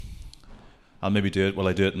I'll maybe do it. Will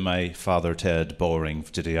I do it in my Father Ted boring?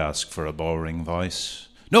 Did he ask for a boring voice?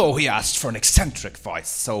 No, he asked for an eccentric voice.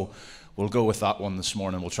 So we'll go with that one this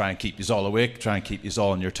morning. We'll try and keep you all awake, try and keep you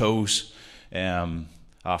all on your toes.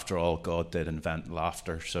 After all, God did invent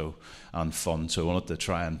laughter and fun, so I wanted to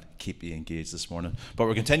try and keep you engaged this morning. But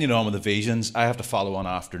we're continuing on with Ephesians. I have to follow on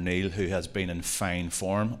after Neil, who has been in fine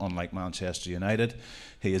form, unlike Manchester United.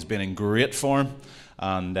 He has been in great form,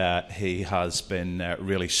 and he has been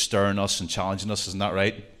really stirring us and challenging us, isn't that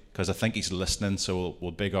right? Because I think he's listening, so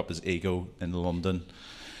we'll big up his ego in London.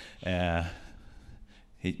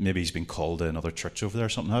 Maybe he's been called to another church over there or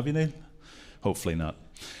something, have you, Neil? Hopefully not.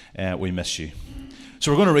 We miss you.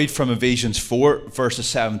 So we're going to read from Ephesians 4, verses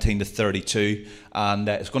 17 to 32, and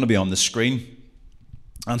it's going to be on the screen.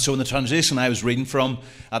 And so in the translation I was reading from,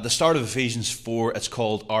 at the start of Ephesians 4, it's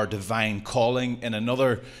called Our Divine Calling. In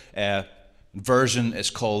another version, it's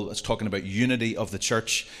talking about unity of the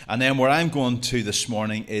church. And then where I'm going to this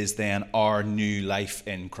morning is then Our New Life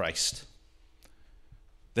in Christ.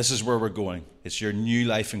 This is where we're going. It's your new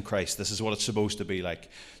life in Christ. This is what it's supposed to be like.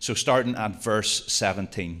 So starting at verse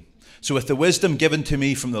 17. So with the wisdom given to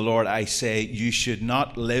me from the Lord, I say, you should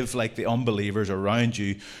not live like the unbelievers around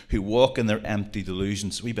you who walk in their empty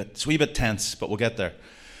delusions. It's a wee bit tense, but we'll get there.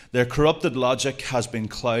 Their corrupted logic has been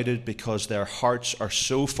clouded because their hearts are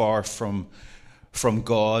so far from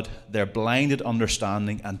God. Their blinded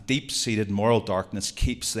understanding and deep-seated moral darkness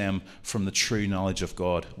keeps them from the true knowledge of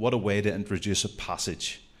God. What a way to introduce a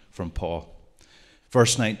passage from Paul.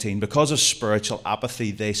 Verse 19, because of spiritual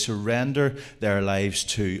apathy, they surrender their lives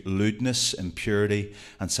to lewdness, impurity,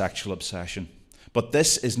 and sexual obsession. But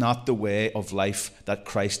this is not the way of life that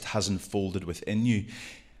Christ has unfolded within you.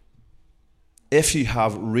 If you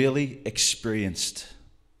have really experienced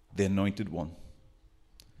the Anointed One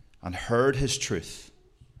and heard his truth,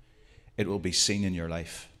 it will be seen in your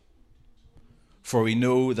life. For we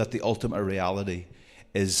know that the ultimate reality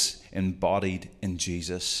is embodied in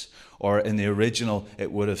Jesus. Or in the original,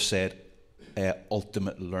 it would have said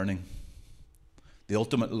ultimate learning. The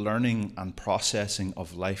ultimate learning and processing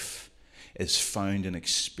of life is found in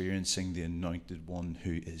experiencing the Anointed One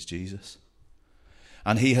who is Jesus.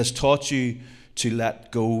 And he has taught you to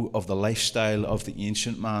let go of the lifestyle of the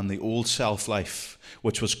ancient man, the old self-life,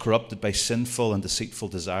 which was corrupted by sinful and deceitful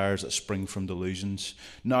desires that spring from delusions.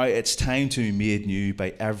 Now it's time to be made new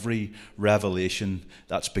by every revelation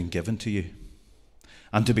that's been given to you,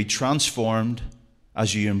 and to be transformed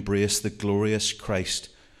as you embrace the glorious Christ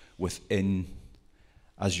within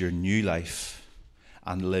as your new life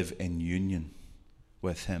and live in union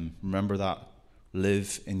with him. Remember that.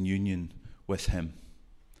 Live in union with him.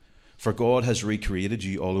 For God has recreated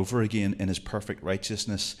you all over again in his perfect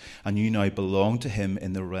righteousness, and you now belong to him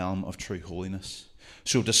in the realm of true holiness.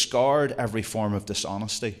 So discard every form of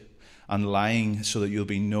dishonesty and lying so that you'll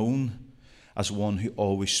be known as one who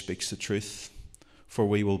always speaks the truth. For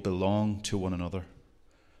we will belong to one another.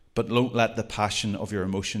 But don't let the passion of your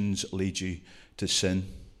emotions lead you to sin.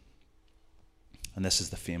 And this is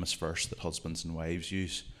the famous verse that husbands and wives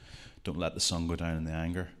use. Don't let the sun go down in the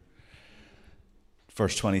anger.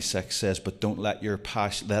 Verse 26 says, but don't let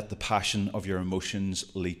the passion of your emotions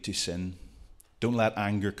lead to sin. Don't let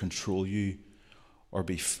anger control you or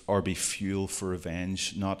be fuel for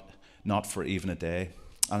revenge, not for even a day.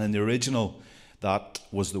 And in the original, that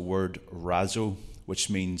was the word razo, which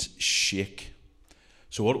means shake.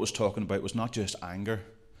 So what it was talking about was not just anger.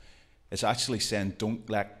 It's actually saying don't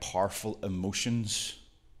let powerful emotions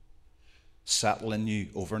settle in you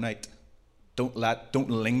overnight. Don't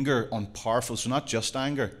linger on powerful, so not just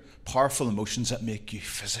anger, powerful emotions that make you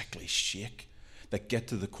physically shake, that get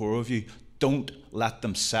to the core of you. Don't let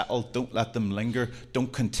them settle. Don't let them linger.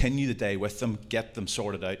 Don't continue the day with them. Get them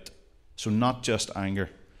sorted out. So not just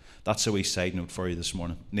anger. That's a wee side note for you this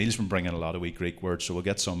morning. Neil's been bringing a lot of wee Greek words, so we'll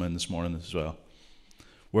get some in this morning as well.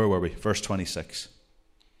 Where were we? Verse 26.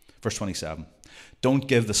 Verse 27. Don't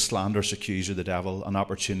give the slanderous accuser, the devil, an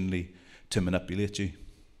opportunity to manipulate you.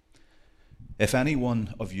 If any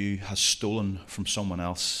one of you has stolen from someone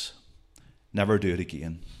else, never do it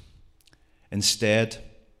again. Instead,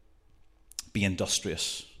 be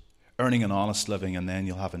industrious, earning an honest living, and then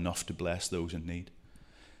you'll have enough to bless those in need.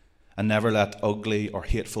 And never let ugly or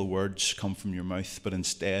hateful words come from your mouth, but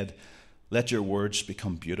instead let your words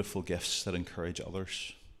become beautiful gifts that encourage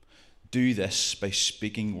others. Do this by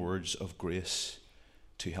speaking words of grace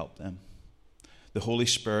to help them. The Holy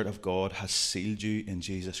Spirit of God has sealed you in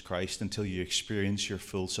Jesus Christ until you experience your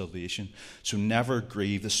full salvation. So never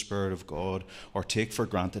grieve the Spirit of God or take for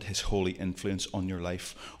granted his holy influence on your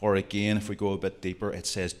life. Or again, if we go a bit deeper, it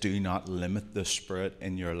says do not limit the Spirit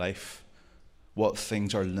in your life. what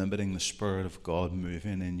things are limiting the Spirit of God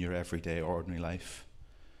moving in your everyday, ordinary life.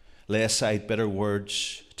 Lay aside bitter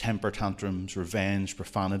words, temper tantrums, revenge,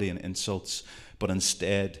 profanity, and insults, but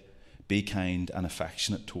instead be kind and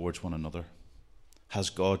affectionate towards one another. Has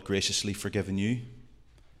God graciously forgiven you?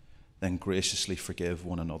 Then graciously forgive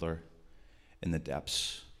one another in the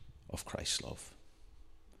depths of Christ's love.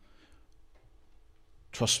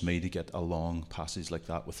 Trust me to get a long passage like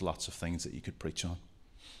that with lots of things that you could preach on.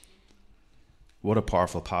 What a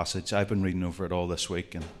powerful passage. I've been reading over it all this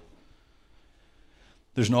week, and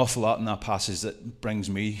there's an awful lot in that passage that brings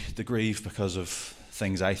me to grief because of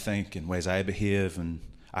things I think and ways I behave and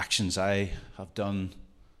actions I have done.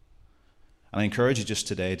 And I encourage you just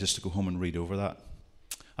today just to go home and read over that.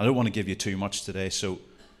 I don't want to give you too much today, so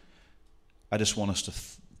I just want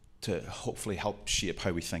us to hopefully help shape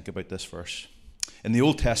how we think about this verse. In the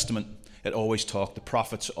Old Testament, the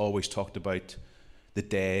prophets always talked about the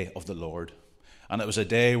day of the Lord. And it was a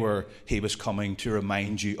day where he was coming to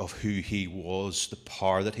remind you of who he was, the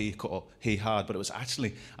power that he had. But it was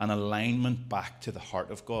actually an alignment back to the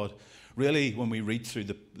heart of God. Really, when we read through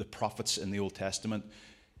the prophets in the Old Testament,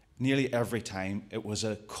 nearly every time it was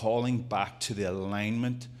a calling back to the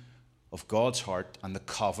alignment of God's heart and the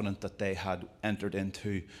covenant that they had entered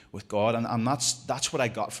into with God. And that's what I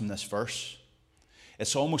got from this verse.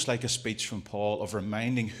 It's almost like a speech from Paul of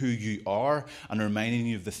reminding who you are and reminding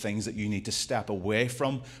you of the things that you need to step away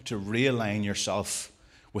from to realign yourself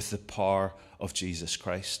with the power of Jesus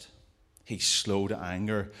Christ. He's slow to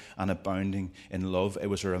anger and abounding in love. It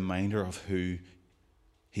was a reminder of who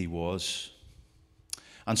he was.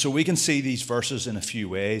 And so we can see these verses in a few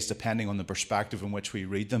ways, depending on the perspective in which we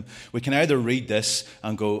read them. We can either read this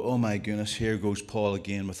and go, oh my goodness, here goes Paul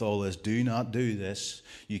again with all this. Do not do this.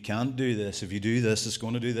 You can't do this. If you do this, it's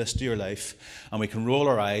going to do this to your life. And we can roll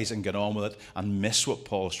our eyes and get on with it and miss what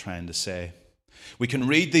Paul's trying to say. We can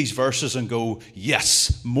read these verses and go,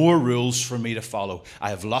 yes, more rules for me to follow. I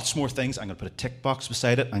have lots more things. I'm going to put a tick box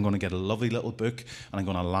beside it. I'm going to get a lovely little book and I'm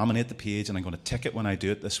going to laminate the page and I'm going to tick it when I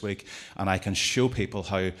do it this week. And I can show people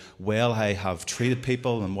how well I have treated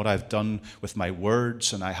people and what I've done with my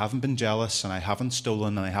words. And I haven't been jealous and I haven't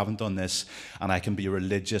stolen and I haven't done this. And I can be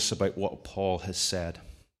religious about what Paul has said.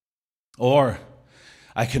 Or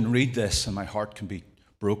I can read this and my heart can be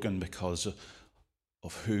broken because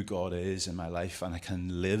of who God is in my life, and I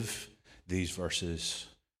can live these verses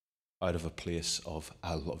out of a place of,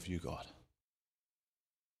 I love you, God.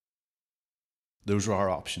 Those are our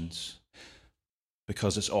options,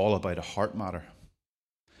 because it's all about a heart matter.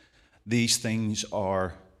 These things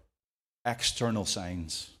are external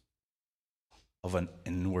signs of an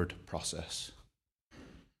inward process.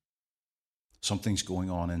 Something's going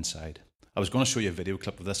on inside. I was going to show you a video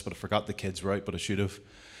clip of this, but I forgot the kids were out, but I should have.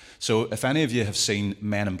 So if any of you have seen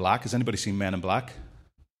Men in Black, has anybody seen Men in Black?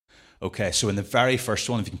 Okay, so in the very first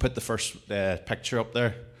one, if you can put the first picture up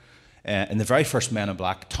there, in the very first Men in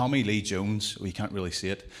Black, Tommy Lee Jones, well, you can't really see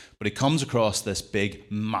it, but he comes across this big,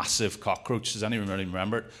 massive cockroach. Does anyone really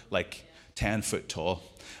remember it? Like 10 foot tall.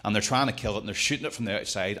 And they're trying to kill it, and they're shooting it from the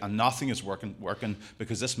outside, and nothing is working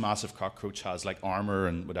because this massive cockroach has like armor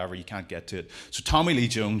and whatever, you can't get to it. So Tommy Lee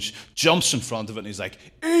Jones jumps in front of it, and he's like,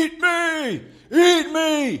 eat me! Eat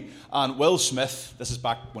me! And Will Smith, this is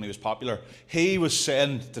back when he was popular, he was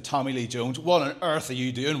saying to Tommy Lee Jones, what on earth are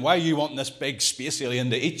you doing? Why are you wanting this big space alien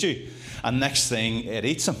to eat you? And next thing, it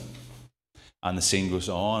eats him. And the scene goes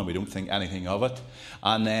on, and we don't think anything of it.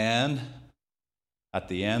 And then at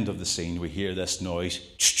the end of the scene, we hear this noise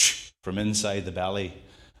from inside the belly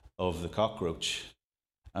of the cockroach,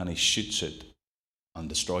 and he shoots it and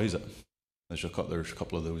destroys it. There's a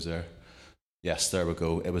couple of those there. Yes, there we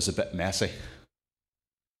go. It was a bit messy.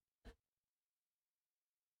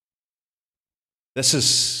 This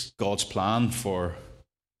is God's plan for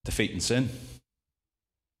defeating sin.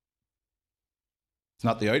 It's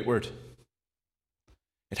not the outward.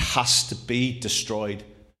 It has to be destroyed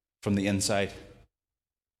from the inside.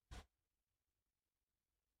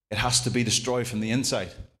 It has to be destroyed from the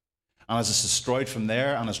inside. And as it's destroyed from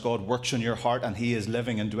there, and as God works on your heart, and He is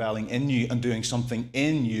living and dwelling in you and doing something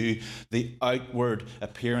in you, the outward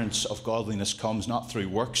appearance of godliness comes not through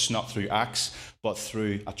works, not through acts, but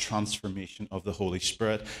through a transformation of the Holy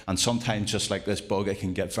Spirit. And sometimes, just like this bug, it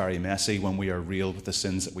can get very messy when we are real with the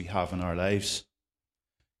sins that we have in our lives.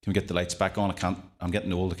 Can we get the lights back on? I'm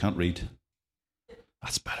getting old, I can't read.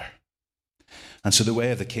 That's better. And so the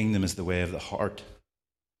way of the kingdom is the way of the heart.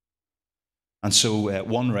 And so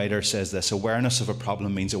one writer says this: awareness of a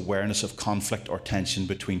problem means awareness of conflict or tension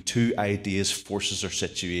between two ideas, forces, or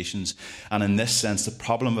situations. And in this sense, the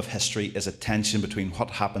problem of history is a tension between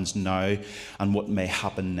what happens now and what may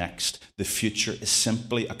happen next. The future is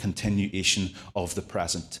simply a continuation of the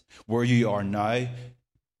present. Where you are now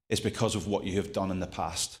is because of what you have done in the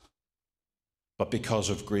past. But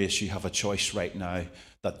because of grace, you have a choice right now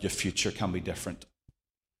that your future can be different.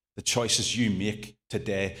 The choices you make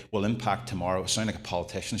today will impact tomorrow. I sound like a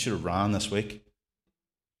politician. I should have ran this week.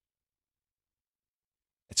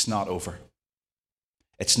 It's not over.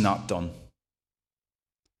 It's not done.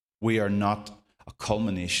 We are not a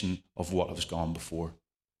culmination of what has gone before.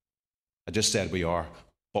 I just said we are,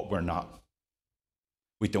 but we're not.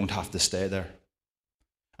 We don't have to stay there.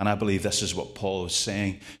 And I believe this is what Paul is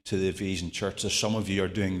saying to the Ephesian church. There's some of you are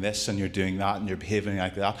doing this and you're doing that and you're behaving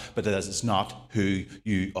like that, but that is not who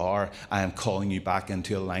you are. I am calling you back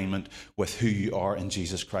into alignment with who you are in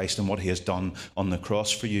Jesus Christ and what he has done on the cross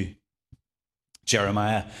for you.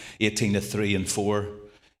 Jeremiah 18:3 and 4,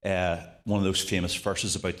 one of those famous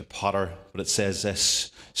verses about the potter, but it says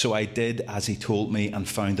this: so I did as he told me and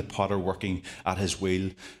found the potter working at his wheel,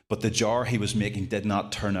 but the jar he was making did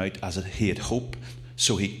not turn out as he had hoped.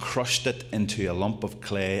 So he crushed it into a lump of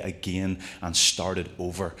clay again and started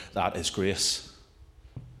over. That is grace.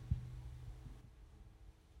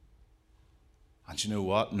 And you know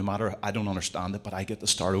what? No matter, I don't understand it, but I get to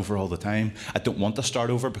start over all the time. I don't want to start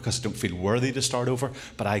over because I don't feel worthy to start over,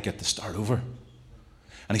 but I get to start over.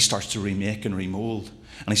 And he starts to remake and remold.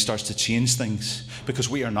 And he starts to change things. Because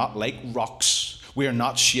we are not like rocks. We are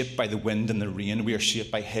not shaped by the wind and the rain. We are shaped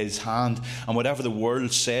by his hand. And whatever the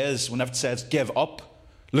world says, whenever it says, give up,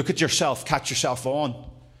 look at yourself, catch yourself on,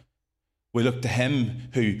 we look to him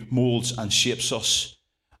who molds and shapes us.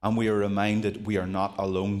 And we are reminded we are not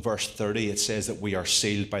alone. Verse 30, it says that we are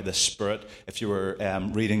sealed by the Spirit. If you were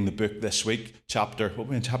reading the book this week, what were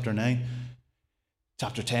we in, chapter 9?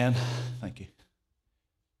 Chapter 10, thank you.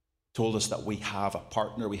 Told us that we have a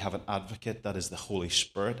partner, we have an advocate, that is the Holy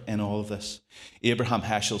Spirit in all of this. Abraham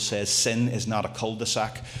Heschel says, sin is not a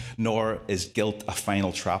cul-de-sac, nor is guilt a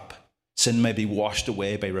final trap. Sin may be washed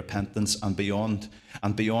away by repentance, and beyond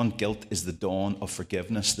guilt is the dawn of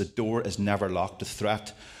forgiveness. The door is never locked. The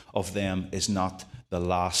threat of them is not the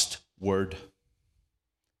last word.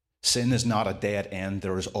 Sin is not a dead end.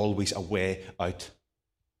 There is always a way out.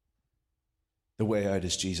 The way out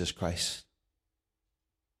is Jesus Christ.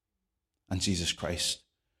 And Jesus Christ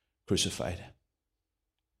crucified.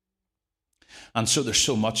 And so there's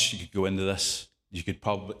so much you could go into this. You could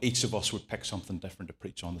probably, each of us would pick something different to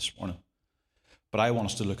preach on this morning. But I want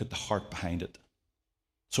us to look at the heart behind it.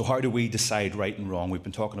 So how do we decide right and wrong? We've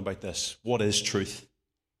been talking about this. What is truth?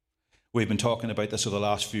 We've been talking about this over the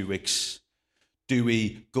last few weeks. Do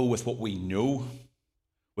we go with what we know,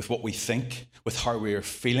 with what we think, with how we are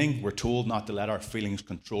feeling? We're told not to let our feelings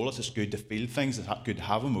control us. It's good to feel things. It's good to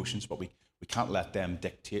have emotions, but we can't let them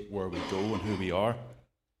dictate where we go and who we are.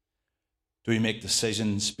 Do we make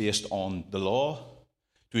decisions based on the law?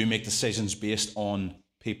 Do we make decisions based on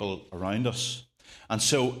people around us? And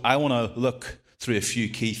so I want to look through a few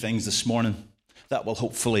key things this morning that will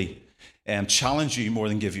hopefully challenge you more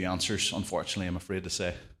than give you answers, unfortunately, I'm afraid to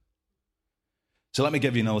say. So let me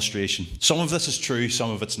give you an illustration. Some of this is true, some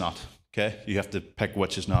of it's not. Okay, you have to pick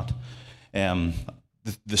which is not.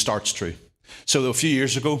 The start's true. So a few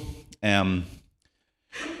years ago,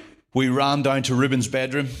 we ran down to Reuben's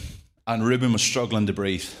bedroom, and Reuben was struggling to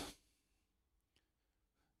breathe.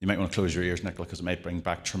 You might want to close your ears, Nicola, because it might bring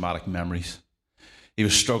back traumatic memories. He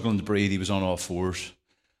was struggling to breathe. He was on all fours.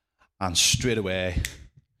 And straight away,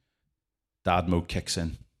 dad mode kicks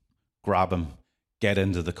in. Grab him. Get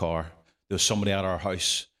into the car. There was somebody at our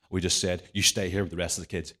house. We just said, you stay here with the rest of the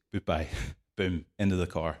kids. Goodbye. Boom. Into the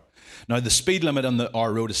car. Now, the speed limit on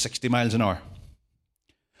our road is 60 miles an hour.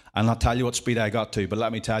 I'll not tell you what speed I got to, but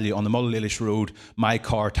let me tell you, on the Mullaleilish Road, my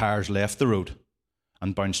car tires left the road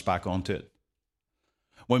and bounced back onto it.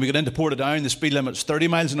 When we got into Portadown, the speed limit is 30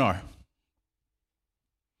 miles an hour.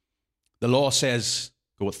 The law says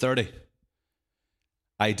go at 30.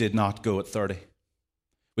 I did not go at 30.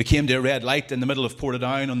 We came to a red light in the middle of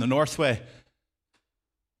Portadown on the Northway.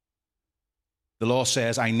 The law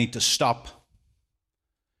says I need to stop.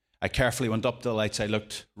 I carefully went up to the lights. I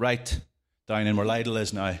looked right down in where Lidl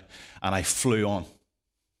is now, and I flew on.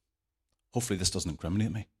 Hopefully this doesn't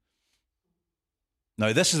incriminate me.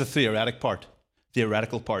 Now, this is the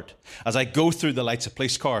theoretical part. As I go through the lights, a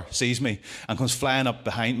police car sees me and comes flying up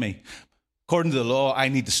behind me. According to the law, I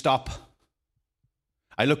need to stop.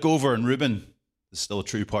 I look over, and Reuben, this is still a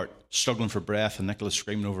true part, struggling for breath, and Nicola's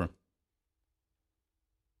screaming over him.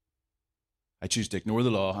 I choose to ignore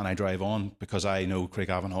the law and I drive on because I know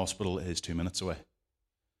Craigavon Hospital is 2 minutes away.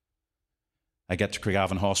 I get to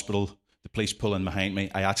Craigavon Hospital, the police pull in behind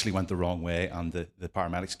me. I actually went the wrong way and the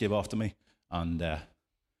paramedics gave off to me and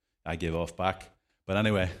I gave off back. But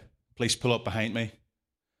anyway, police pull up behind me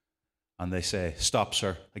and they say, "Stop,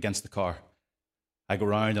 sir," against the car. I go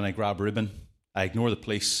round and I grab Reuben. I ignore the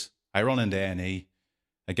police. I run into A&E.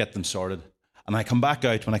 I get them sorted. And I come back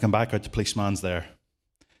out. When I come back out, the policeman's there.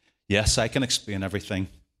 Yes, I can explain everything,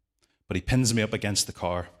 but he pins me up against the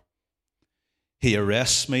car. He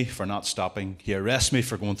arrests me for not stopping. He arrests me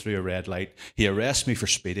for going through a red light. He arrests me for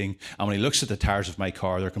speeding. And when he looks at the tires of my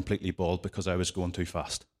car, they're completely bald because I was going too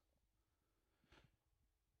fast.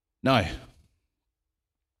 Now,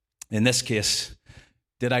 in this case,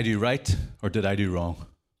 did I do right or did I do wrong?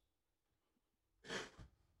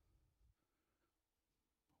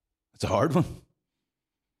 It's a hard one.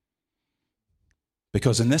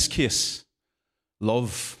 Because in this case,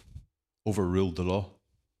 love overruled the law.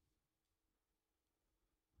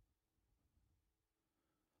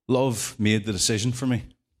 Love made the decision for me.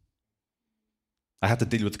 I had to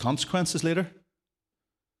deal with the consequences later.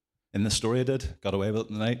 In this story I did, got away with it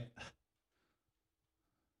tonight.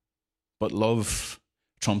 But love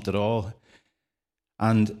trumped it all.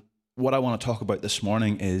 And what I want to talk about this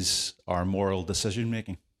morning is our moral decision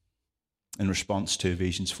making in response to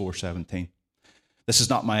Ephesians 4:17. This is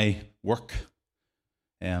not my work.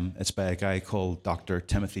 It's by a guy called Dr.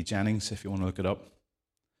 Timothy Jennings, if you want to look it up.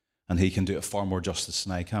 And he can do it far more justice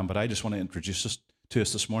than I can. But I just want to introduce us to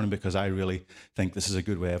us this morning because I really think this is a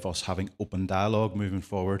good way of us having open dialogue moving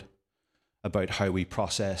forward about how we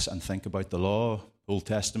process and think about the law, Old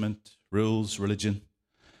Testament, rules, religion,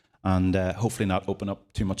 and hopefully not open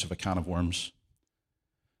up too much of a can of worms.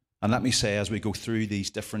 And let me say, as we go through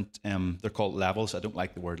these different, they're called levels. I don't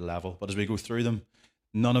like the word level, but as we go through them,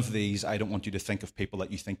 none of these, I don't want you to think of people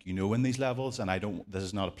that you think you know in these levels, and this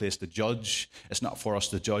is not a place to judge. It's not for us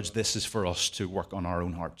to judge. This is for us to work on our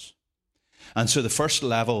own hearts. And so the first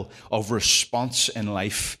level of response in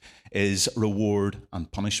life is reward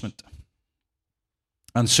and punishment.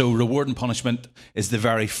 And so reward and punishment is the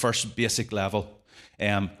very first basic level.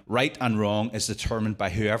 Right and wrong is determined by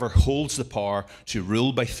whoever holds the power to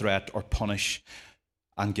rule by threat or punish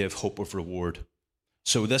and give hope of reward.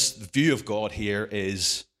 So this view of God here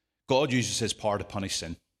is God uses his power to punish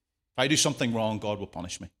sin. If I do something wrong, God will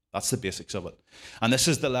punish me. That's the basics of it. And this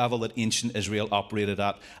is the level that ancient Israel operated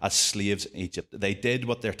at as slaves in Egypt. They did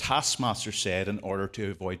what their taskmaster said in order to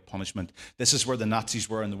avoid punishment. This is where the Nazis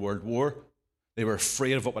were in the World War. They were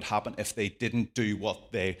afraid of what would happen if they didn't do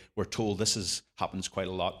what they were told. Happens quite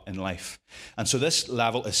a lot in life. And so this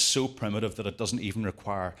level is so primitive that it doesn't even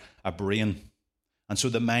require a brain. And so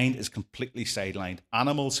the mind is completely sidelined.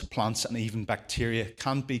 Animals, plants, and even bacteria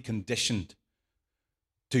can't be conditioned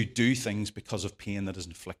to do things because of pain that is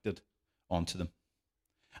inflicted onto them.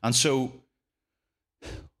 And so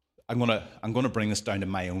I'm going to bring this down to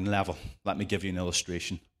my own level. Let me give you an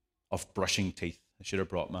illustration of brushing teeth. I should have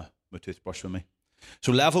brought my toothbrush with me.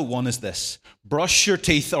 So level 1 is this: brush your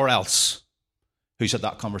teeth or else. Who's had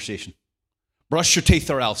that conversation? Brush your teeth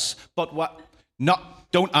or else. But what?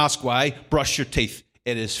 Don't ask why. Brush your teeth.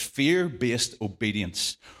 It is fear-based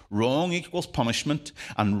obedience. Wrong equals punishment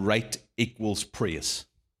and right equals praise.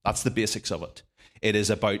 That's the basics of it. It is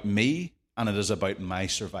about me and it is about my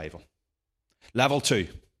survival. Level 2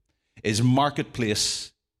 is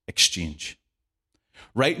marketplace exchange.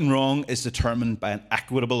 Right and wrong is determined by an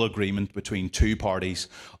equitable agreement between two parties,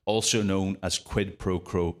 also known as quid pro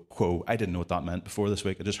quo. I didn't know what that meant before this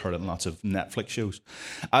week. I just heard it in lots of Netflix shows.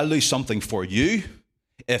 I'll do something for you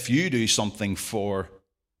if you do something for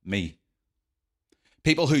me.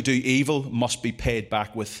 People who do evil must be paid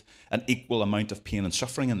back with an equal amount of pain and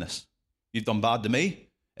suffering in this. You've done bad to me,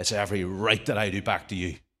 it's every right that I do back to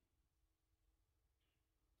you.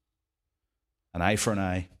 An eye for an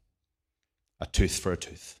eye, a tooth for a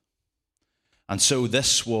tooth. And so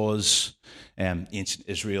this was ancient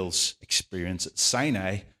Israel's experience at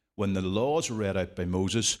Sinai when the laws were read out by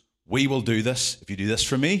Moses. We will do this. If you do this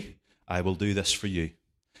for me, I will do this for you.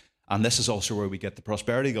 And this is also where we get the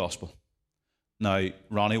prosperity gospel. Now,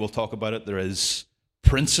 Ronnie will talk about it. There is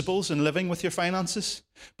principles in living with your finances,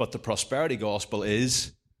 but the prosperity gospel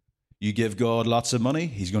is you give God lots of money,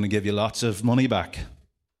 he's going to give you lots of money back.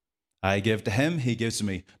 I give to him, he gives to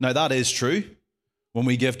me. Now, that is true. When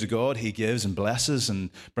we give to God, he gives and blesses and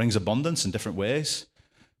brings abundance in different ways,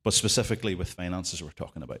 but specifically with finances we're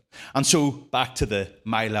talking about. And so back to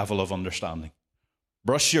my level of understanding.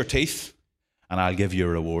 Brush your teeth and I'll give you a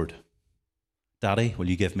reward. Daddy, will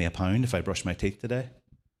you give me £1 if I brush my teeth today?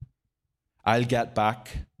 I'll get back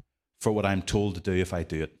for what I'm told to do if I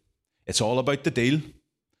do it. It's all about the deal.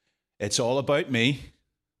 It's all about me.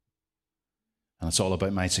 And it's all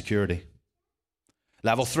about my security.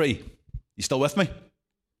 Level 3. You still with me?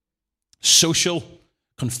 Social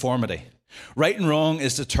conformity. Right and wrong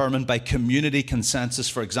is determined by community consensus.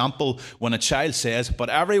 For example, when a child says, but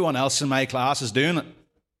everyone else in my class is doing it.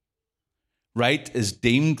 Right is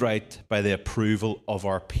deemed right by the approval of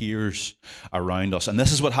our peers around us. And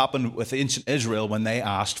this is what happened with ancient Israel when they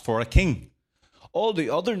asked for a king. All the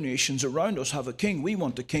other nations around us have a king. We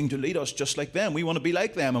want the king to lead us just like them. We want to be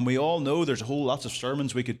like them. And we all know there's a whole lot of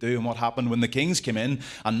sermons we could do on what happened when the kings came in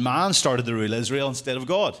and man started to rule Israel instead of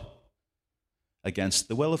God, against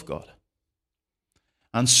the will of God.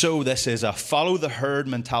 And so this is a follow the herd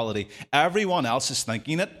mentality. Everyone else is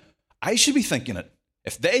thinking it. I should be thinking it.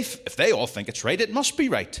 If they all think it's right, it must be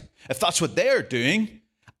right. If that's what they're doing,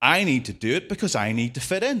 I need to do it because I need to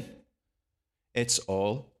fit in. It's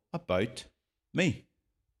all about me.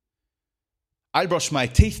 I brush my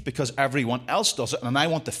teeth because everyone else does it and I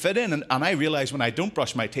want to fit in. And I realize when I don't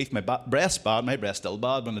brush my teeth, my breath's bad. My breath's still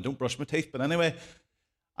bad when I don't brush my teeth. But anyway,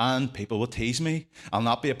 and people will tease me. I'll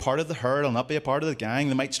not be a part of the herd. I'll not be a part of the gang.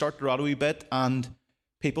 They might start to rot a wee bit and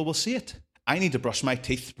people will see it. I need to brush my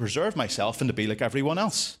teeth to preserve myself and to be like everyone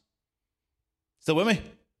else. Still with me?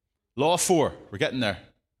 Law 4, we're getting there,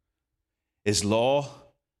 is law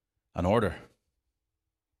and order.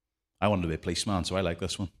 I wanted to be a policeman, so I like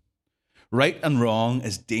this one. Right and wrong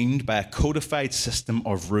is deemed by a codified system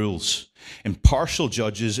of rules. Impartial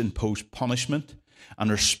judges impose punishment and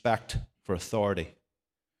respect for authority.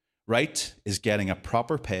 Right is getting a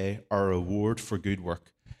proper pay or a reward for good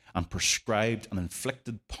work, and prescribed and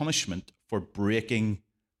inflicted punishment for breaking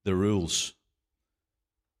the rules.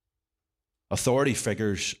 Authority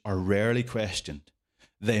figures are rarely questioned.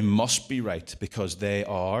 They must be right because they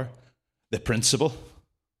are the principal,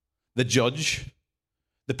 the judge,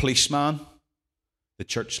 the policeman, the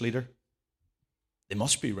church leader. They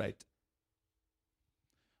must be right.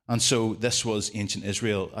 And so this was ancient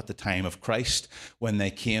Israel at the time of Christ. When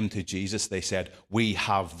they came to Jesus, they said, we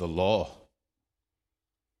have the law.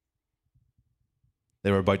 They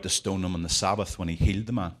were about to stone him on the Sabbath when he healed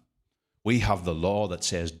the man. We have the law that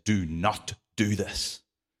says, do not do this.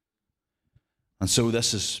 And so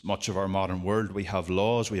this is much of our modern world. We have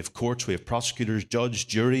laws, we have courts, we have prosecutors, judges,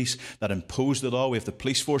 juries that impose the law. We have the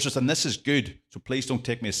police forces, and this is good. So please don't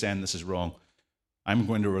take me as saying this is wrong. I'm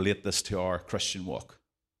going to relate this to our Christian walk.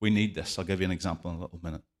 We need this. I'll give you an example in a little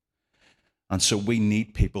minute. And so we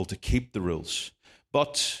need people to keep the rules.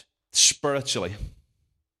 But spiritually,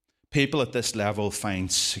 people at this level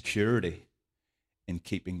find security in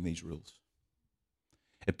keeping these rules.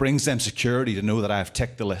 It brings them security to know that I have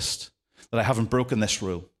ticked the list, that I haven't broken this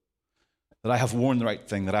rule, that I have worn the right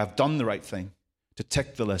thing, that I have done the right thing. To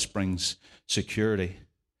tick the list brings security.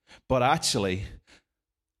 But actually,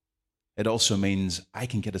 it also means I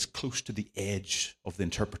can get as close to the edge of the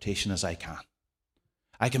interpretation as I can.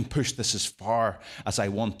 I can push this as far as I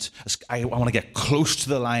want. I want to get close to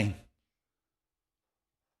the line.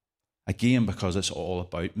 Again, because it's all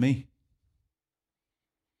about me.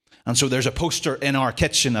 And so there's a poster in our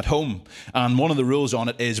kitchen at home, and one of the rules on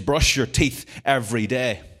it is brush your teeth every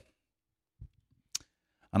day.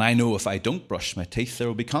 And I know if I don't brush my teeth, there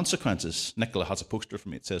will be consequences. Nicola has a poster for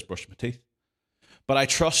me that says brush my teeth. But I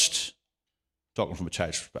trust, talking from a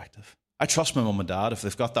child's perspective, I trust my mum and dad. If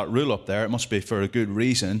they've got that rule up there, it must be for a good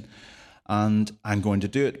reason. And I'm going to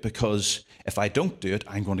do it because if I don't do it,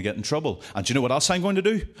 I'm going to get in trouble. And do you know what else I'm going to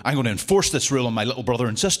do? I'm going to enforce this rule on my little brother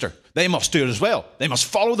and sister. They must do it as well. They must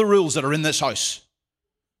follow the rules that are in this house.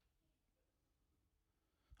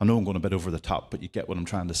 I know I'm going a bit over the top, but you get what I'm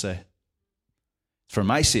trying to say. It's for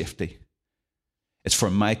my safety. It's for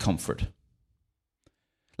my comfort.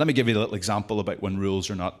 Let me give you a little example about when rules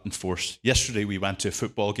are not enforced. Yesterday we went to a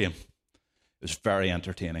football game. It was very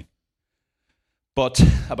entertaining. But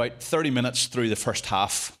about 30 minutes through the first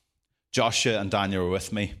half, Joshua and Daniel were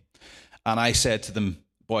with me. And I said to them,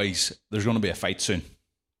 boys, there's going to be a fight soon.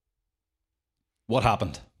 What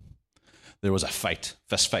happened? There was a fight,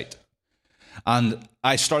 fist fight. And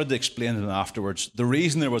I started to explain to them afterwards, the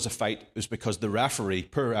reason there was a fight was because the referee,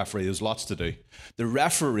 poor referee, there was lots to do. The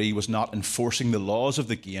referee was not enforcing the laws of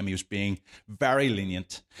the game. He was being very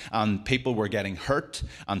lenient. And people were getting hurt,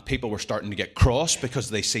 and people were starting to get cross because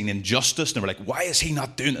they seen injustice. And they were like, why is he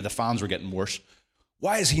not doing it? The fans were getting worse.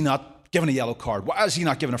 Why is he not giving a yellow card? Why is he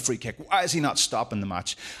not giving a free kick? Why is he not stopping the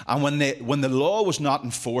match? And when the law was not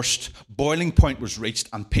enforced, boiling point was reached,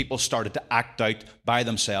 and people started to act out by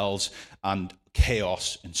themselves, and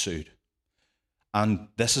chaos ensued. And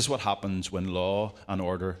this is what happens when law and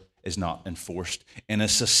order is not enforced in a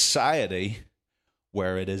society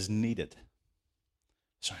where it is needed.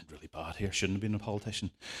 Sound really bad here. Shouldn't have been a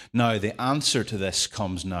politician. Now, the answer to this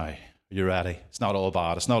comes now. Are you ready? It's not all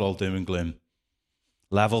bad. It's not all doom and gloom.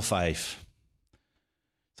 Level 5.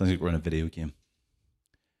 Sounds like we're in a video game.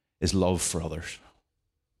 Is love for others.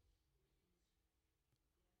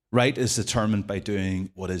 Right is determined by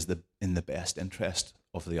doing what is in the best interest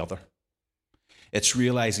of the other. It's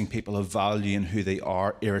realizing people have value in who they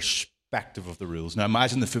are, irrespective of the rules. Now,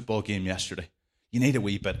 imagine the football game yesterday. You need a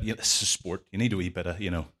wee bit, it's a sport, you need a wee bit of, I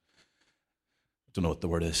don't know what the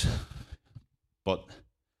word is. But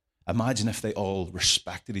imagine if they all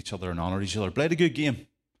respected each other and honored each other, played a good game,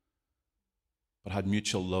 but had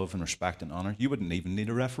mutual love and respect and honor. You wouldn't even need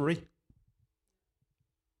a referee.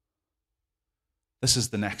 This is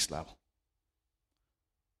the next level.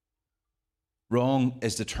 Wrong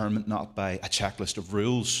is determined not by a checklist of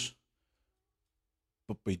rules,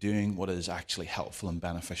 but by doing what is actually helpful and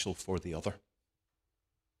beneficial for the other.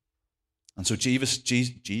 And so Jesus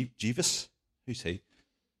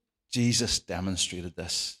demonstrated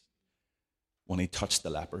this when he touched the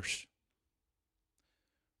lepers,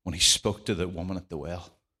 when he spoke to the woman at the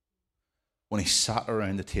well, when he sat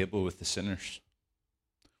around the table with the sinners,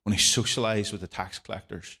 when he socialized with the tax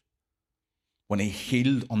collectors, when he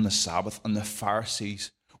healed on the Sabbath and the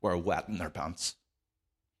Pharisees were wetting their pants.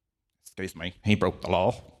 Excuse me, he broke the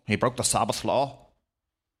law. He broke the Sabbath law.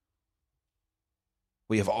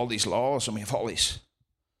 We have all these laws and we have all these.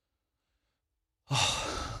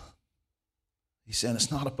 He's saying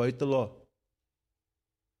it's not about the law.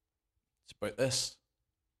 It's about this.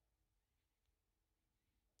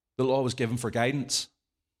 The law was given for guidance.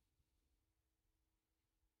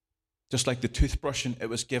 Just like the toothbrushing, it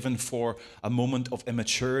was given for a moment of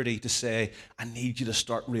immaturity to say, I need you to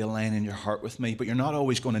start realigning your heart with me. But you're not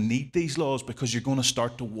always going to need these laws because you're going to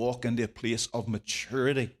start to walk into a place of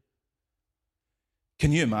maturity.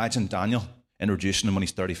 Can you imagine Daniel introducing him when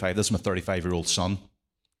he's 35? This is my 35-year-old son,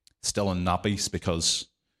 still in nappies because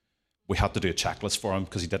we had to do a checklist for him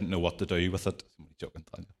because he didn't know what to do with it. I'm joking,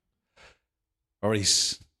 Daniel. Or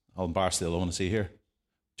I'll embarrass the other one to see here.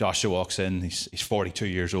 Joshua walks in, he's 42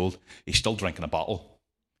 years old, he's still drinking a bottle.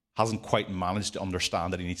 Hasn't quite managed to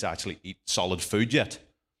understand that he needs to actually eat solid food yet.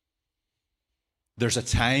 There's a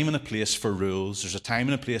time and a place for rules, there's a time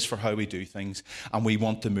and a place for how we do things, and we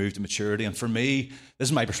want to move to maturity. And for me, this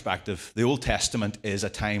is my perspective, the Old Testament is a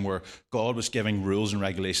time where God was giving rules and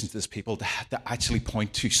regulations to his people to actually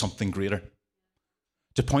point to something greater,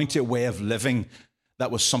 to point to a way of living that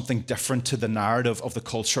was something different to the narrative of the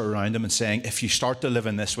culture around him, and saying, if you start to live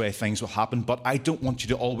in this way, things will happen, but I don't want you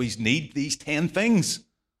to always need these 10 things.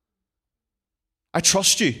 I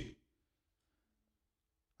trust you.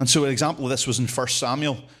 And so an example of this was in 1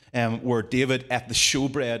 Samuel, where David ate the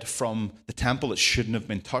showbread from the temple that shouldn't have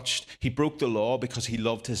been touched. He broke the law because he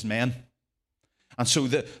loved his men. And so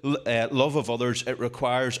the love of others, it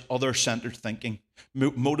requires other-centered thinking,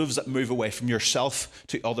 motives that move away from yourself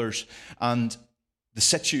to others. And the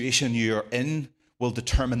situation you're in will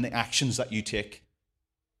determine the actions that you take.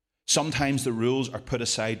 Sometimes the rules are put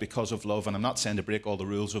aside because of love, and I'm not saying to break all the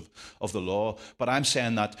rules of the law, but I'm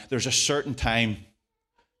saying that there's a certain time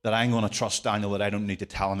that I'm going to trust Daniel, that I don't need to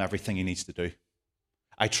tell him everything he needs to do.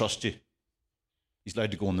 I trust you. He's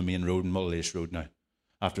allowed to go on the main road, Mullish Road now.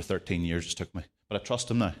 After 13 years it took me. But I trust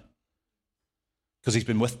him now. Because he's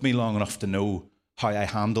been with me long enough to know how I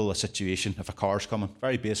handle a situation if a car's coming.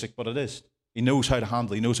 Very basic, but it is. He knows how to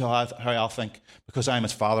handle it. He knows how I'll think. Because I'm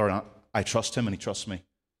his father and I trust him and he trusts me.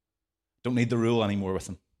 Don't need the rule anymore with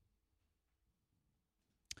him.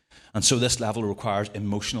 And so this level requires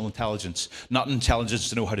emotional intelligence. Not intelligence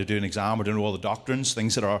to know how to do an exam or to know all the doctrines,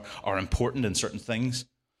 things that are important in certain things.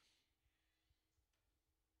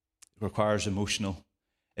 It requires emotional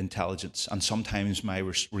intelligence. And sometimes my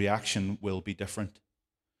reaction will be different.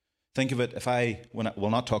 Think of it, we'll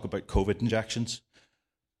not talk about COVID injections,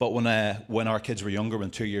 but when our kids were younger, when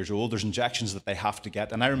 2 years old, there's injections that they have to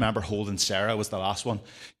get. And I remember holding Sarah, was the last one,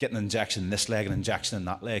 getting an injection in this leg and an injection in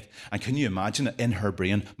that leg. And can you imagine it in her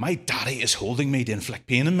brain? My daddy is holding me to inflict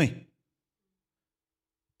pain in me.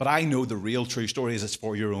 But I know the real true story is it's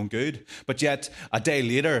for your own good. But yet, a day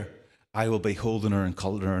later, I will be holding her and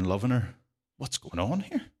cuddling her and loving her. What's going on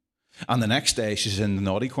here? And the next day, she's in the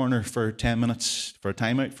naughty corner for 10 minutes for a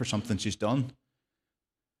timeout for something she's done.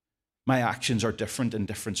 My actions are different in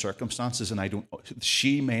different circumstances, and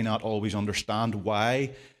she may not always understand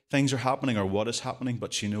why things are happening or what is happening,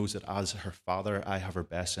 but she knows that as her father, I have her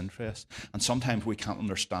best interest. And sometimes we can't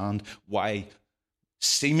understand why,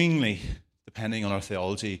 seemingly, depending on our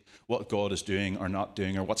theology, what God is doing or not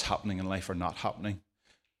doing, or what's happening in life or not happening.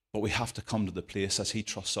 But we have to come to the place as he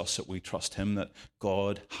trusts us that we trust him, that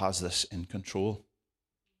God has this in control.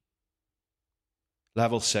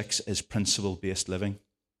 Level 6 is principle-based living.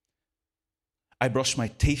 I brush my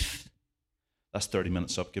teeth. That's 30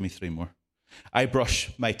 minutes up. Give me 3 more. I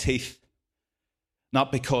brush my teeth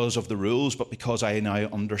not because of the rules, but because I now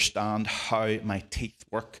understand how my teeth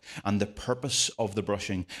work and the purpose of the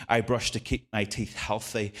brushing. I brush to keep my teeth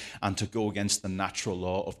healthy and to go against the natural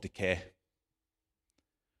law of decay.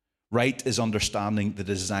 Right is understanding the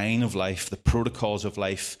design of life, the protocols of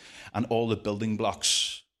life, and all the building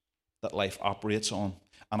blocks that life operates on.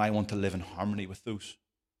 And I want to live in harmony with those.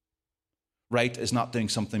 Right is not doing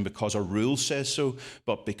something because a rule says so,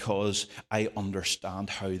 but because I understand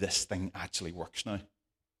how this thing actually works now.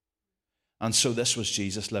 And so this was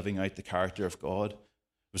Jesus living out the character of God. It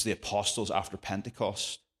was the apostles after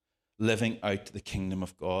Pentecost living out the kingdom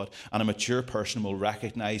of God. And a mature person will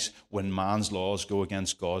recognize when man's laws go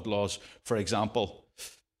against God's laws. For example,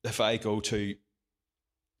 if I go to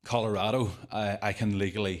Colorado, I can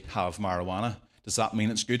legally have marijuana. Does that mean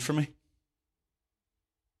it's good for me?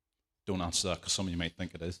 Don't answer that because some of you might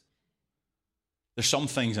think it is. There's some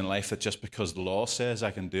things in life that just because the law says I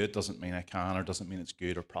can do it doesn't mean I can, or doesn't mean it's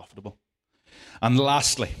good or profitable. And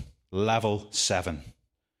lastly, level 7,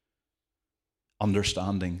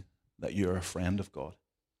 understanding that you're a friend of God.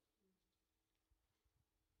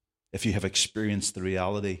 If you have experienced the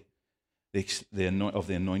reality of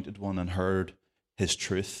the Anointed One and heard his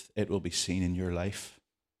truth, it will be seen in your life.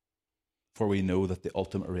 For we know that the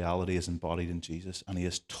ultimate reality is embodied in Jesus, and he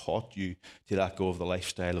has taught you to let go of the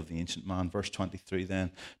lifestyle of the ancient man. Verse 23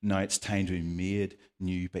 then, now it's time to be made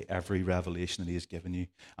new by every revelation that he has given you,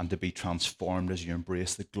 and to be transformed as you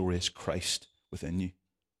embrace the glorious Christ within you.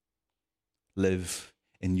 Live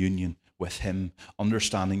in union with him,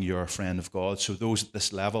 understanding you're a friend of God. So those at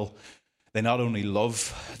this level, they not only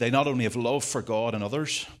have love for God and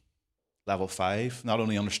others, level 5, not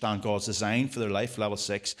only understand God's design for their life, level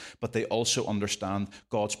 6, but they also understand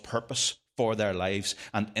God's purpose for their lives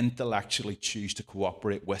and intellectually choose to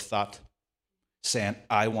cooperate with that, saying,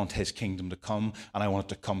 I want his kingdom to come, and I want it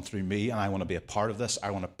to come through me, and I want to be a part of this.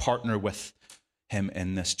 I want to partner with him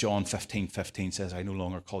in this. John 15:15 says, I no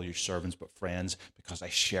longer call you servants, but friends, because I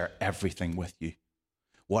share everything with you.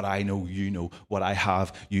 What I know, you know. What I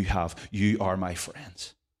have, you have. You are my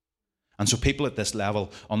friends. And so people at this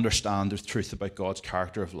level understand the truth about God's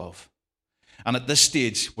character of love. And at this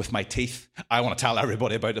stage, with my teeth, I want to tell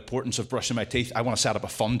everybody about the importance of brushing my teeth. I want to set up a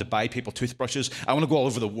fund to buy people toothbrushes. I want to go all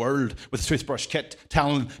over the world with a toothbrush kit,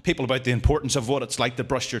 telling people about the importance of what it's like to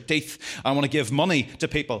brush your teeth. I want to give money to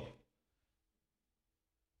people.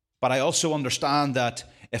 But I also understand that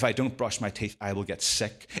if I don't brush my teeth, I will get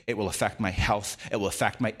sick. It will affect my health. It will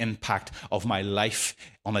affect my impact of my life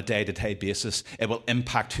on a day-to-day basis. It will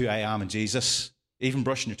impact who I am in Jesus. Even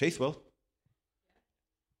brushing your teeth will.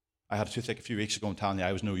 I had a toothache a few weeks ago and telling you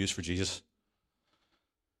I was no use for Jesus.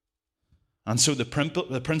 And so the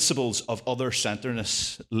principles of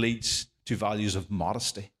other-centeredness leads to values of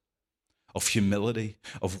modesty, of humility,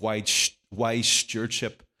 of wise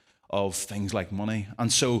stewardship, of things like money.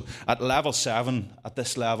 And so at level 7, at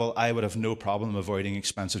this level, I would have no problem avoiding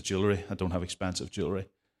expensive jewelry. I don't have expensive jewelry.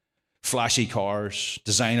 Flashy cars,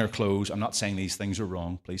 designer clothes. I'm not saying these things are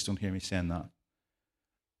wrong. Please don't hear me saying that.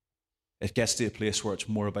 It gets to a place where it's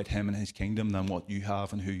more about him and his kingdom than what you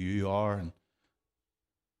have and who you are.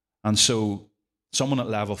 And so someone at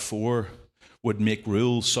level 4 would make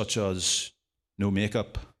rules such as no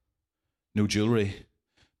makeup, no jewelry,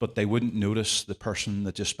 but they wouldn't notice the person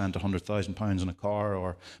that just spent £100,000 on a car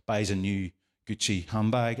or buys a new Gucci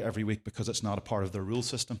handbag every week because it's not a part of their rule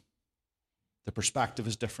system. The perspective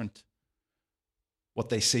is different. What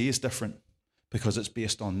they see is different because it's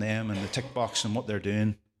based on them and the tick box and what they're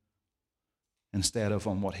doing instead of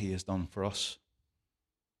on what he has done for us.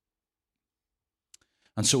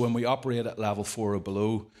 And so when we operate at level 4 or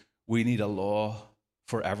below, we need a law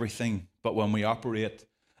for everything. But when we operate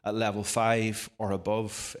at level 5 or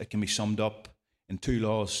above, it can be summed up in 2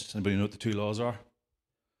 laws. Does anybody know what the 2 laws are?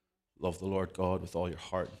 Love the Lord God with all your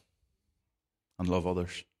heart and love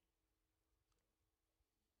others.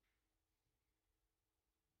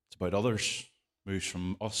 It's about others, moves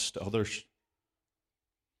from us to others.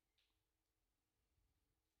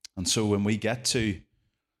 And so when we get to,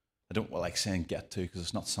 I don't like saying get to because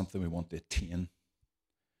it's not something we want to attain.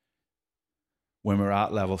 When we're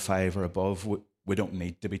at level 5 or above, we don't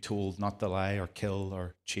need to be told not to lie or kill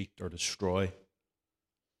or cheat or destroy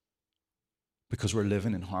because we're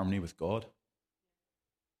living in harmony with God.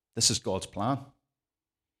 This is God's plan.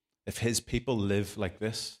 If his people live like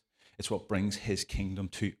this, it's what brings his kingdom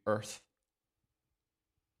to earth.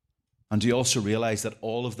 And do you also realize that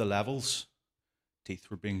all of the levels,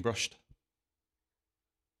 teeth were being brushed?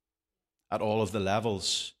 At all of the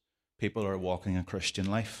levels, people are walking a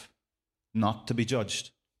Christian life, not to be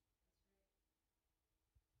judged.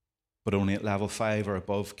 But only at level 5 or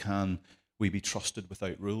above can we be trusted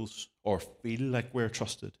without rules, or feel like we're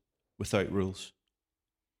trusted without rules.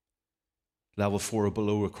 Level 4 or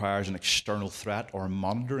below requires an external threat or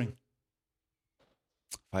monitoring.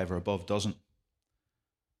 5 or above doesn't.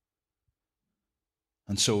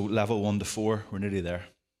 And so level 1 to 4, we're nearly there.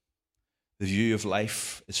 The view of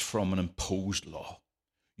life is from an imposed law.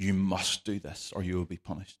 You must do this or you will be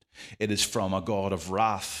punished. It is from a God of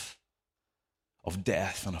wrath, of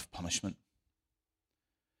death, and of punishment.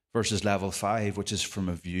 Versus level 5, which is from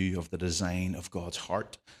a view of the design of God's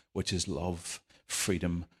heart, which is love,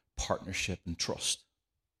 freedom, partnership, and trust.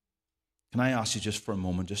 Can I ask you just for a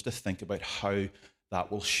moment just to think about how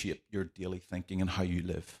that will shape your daily thinking and how you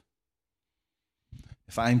live?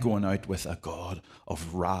 If I'm going out with a God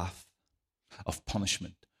of wrath, of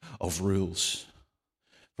punishment, of rules,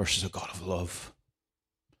 versus a God of love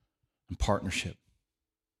and partnership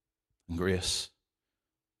and grace,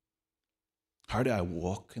 how do I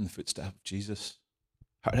walk in the footsteps of Jesus?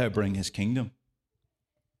 How do I bring his kingdom?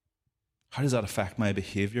 How does that affect my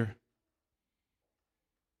behavior?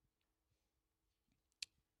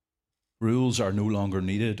 Rules are no longer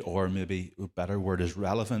needed, or maybe a better word is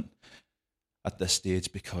relevant at this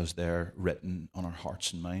stage, because they're written on our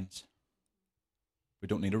hearts and minds. We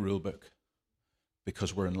don't need a rule book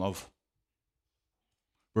because we're in love.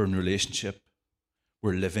 We're in relationship.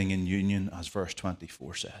 We're living in union, as verse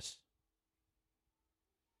 24 says.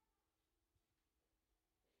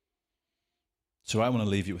 So I want to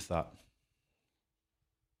leave you with that.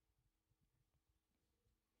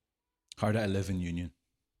 How do I live in union?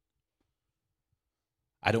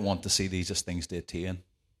 I don't want to see these as things to attain.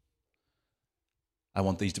 I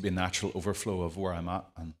want these to be a natural overflow of where I'm at.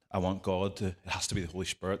 And I want God to, it has to be the Holy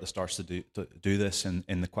Spirit that starts to do this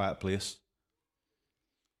in the quiet place.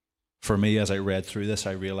 For me, as I read through this,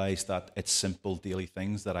 I realized that it's simple daily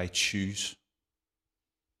things that I choose.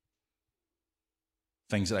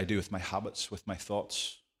 Things that I do with my habits, with my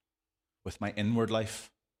thoughts, with my inward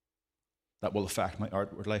life, that will affect my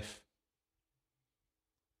outward life.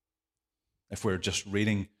 If we're just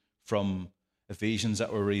reading from Ephesians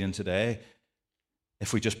that we're reading today,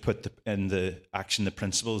 if we just put in the action, the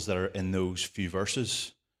principles that are in those few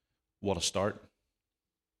verses, what a start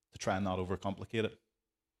to try and not overcomplicate it.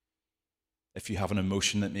 If you have an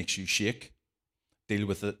emotion that makes you shake, deal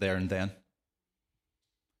with it there and then.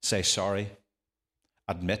 Say sorry,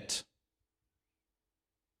 admit,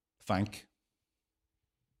 thank,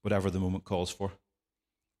 whatever the moment calls for.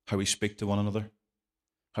 How we speak to one another,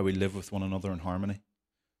 how we live with one another in harmony.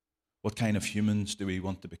 What kind of humans do we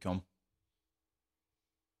want to become?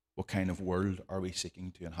 What kind of world are we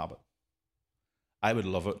seeking to inhabit? I would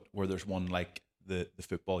love it where there's one like the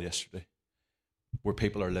football yesterday, where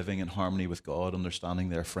people are living in harmony with God, understanding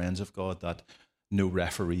they're friends of God, that no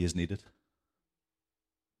referee is needed.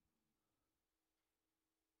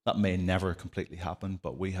 That may never completely happen,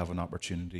 but we have an opportunity